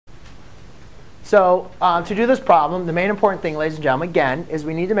So to do this problem, the main important thing, ladies and gentlemen, again, is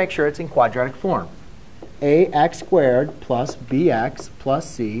we need to make sure it's in quadratic form. ax squared plus bx plus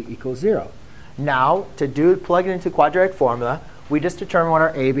c equals 0. Now, to plug it into quadratic formula, we just determine what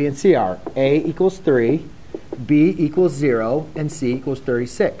our a, b, and c are. A equals 3, b equals 0, and c equals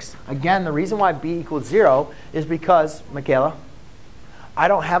 36. Again, the reason why b equals 0 is because, Michaela, I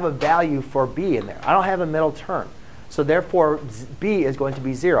don't have a value for b in there. I don't have a middle term. So therefore, b is going to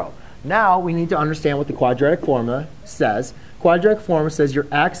be 0. Now, we need to understand what the quadratic formula says. Quadratic formula says your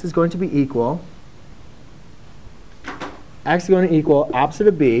x is going to be equal, opposite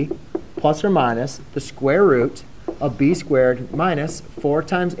of b, plus or minus the square root of b squared minus 4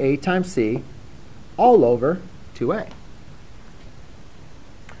 times a times c, all over 2a.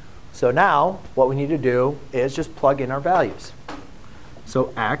 So now, what we need to do is just plug in our values.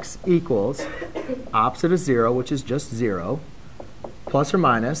 So x equals opposite of 0, which is just 0, plus or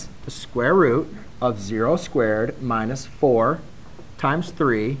minus the square root of 0 squared minus 4 times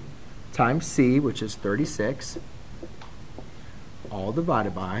 3 times c, which is 36, all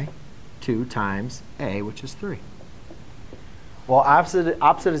divided by 2 times a, which is 3. Well, opposite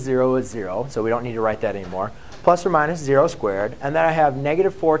of 0 is 0, so we don't need to write that anymore. Plus or minus 0 squared, and then I have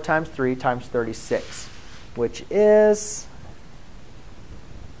negative 4 times 3 times 36, which is,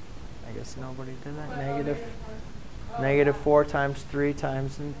 I guess nobody did that, negative 4 times 3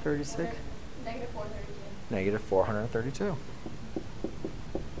 times 36? Negative 432.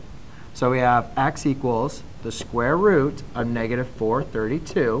 So we have x equals the square root of negative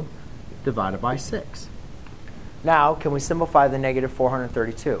 432 divided by 6. Now, can we simplify the negative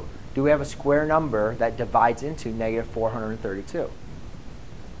 432? Do we have a square number that divides into negative 432?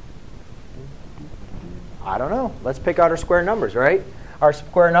 I don't know. Let's pick out our square numbers, right? Our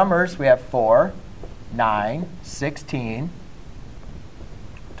square numbers, we have 4, 9, 16,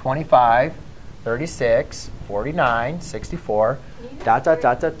 25, 36, 49, 64, dot, dot,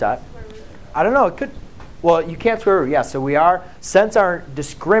 dot, dot, dot. I don't know. It could. Well, you can't square root. Yes, so we are, since our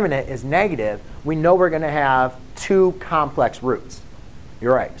discriminant is negative, we know we're going to have 2 complex roots.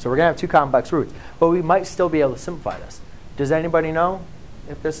 You're right. So we're going to have 2 complex roots. But we might still be able to simplify this. Does anybody know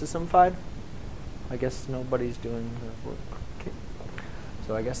if this is simplified? I guess nobody's doing the work. Okay.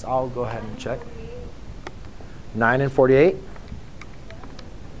 So I guess I'll go ahead and check. 9 and 48?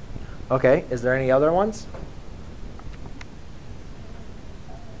 OK. Is there any other ones?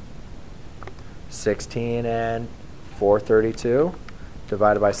 16 and 432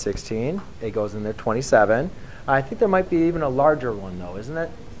 divided by 16. It goes in there, 27. I think there might be even a larger one, though, isn't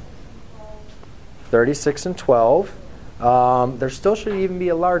it? 36 and 12. There still should even be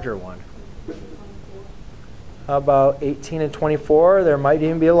a larger one. How about 18 and 24? There might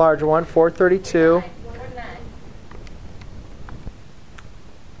even be a larger one. 432.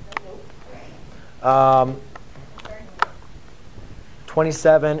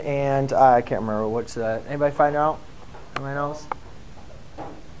 27 and I can't remember what's that. Anybody find out? Anyone else?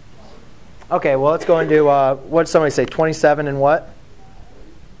 Okay, well, let's go and do, what did somebody say? 27 and what?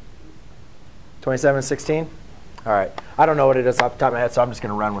 27 and 16? All right. I don't know what it is off the top of my head, so I'm just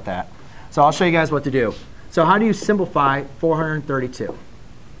going to run with that. So I'll show you guys what to do. So how do you simplify 432?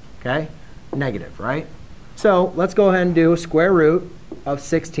 Okay? Negative, right? So let's go ahead and do square root of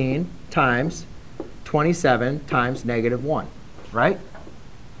 16 times 27 times negative 1. Right?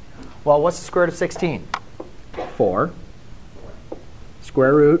 Well, what's the square root of 16? 4.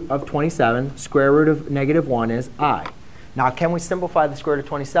 Square root of 27, square root of negative 1 is I. Now, can we simplify the square root of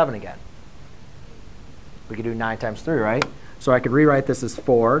 27 again? We could do 9 times 3, right? So I could rewrite this as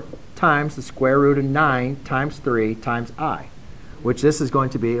 4 times the square root of 9 times 3 times I, which this is going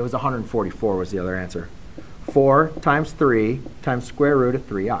to be, it was 144 was the other answer. 4 times 3 times square root of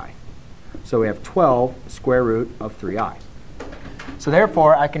 3i. So we have 12 square root of 3i. So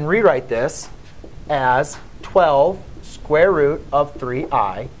therefore, I can rewrite this as 12 square root of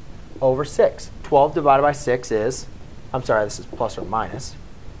 3i over 6. 12 divided by 6 is, I'm sorry, this is plus or minus.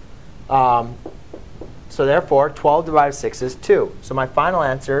 So therefore, 12 divided by 6 is 2. So my final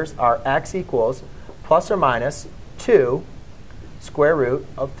answers are x equals plus or minus 2 square root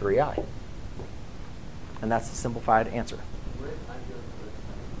of 3i. And that's the simplified answer.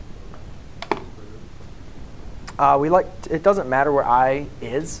 It doesn't matter where I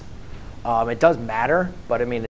is. It does matter, but I mean,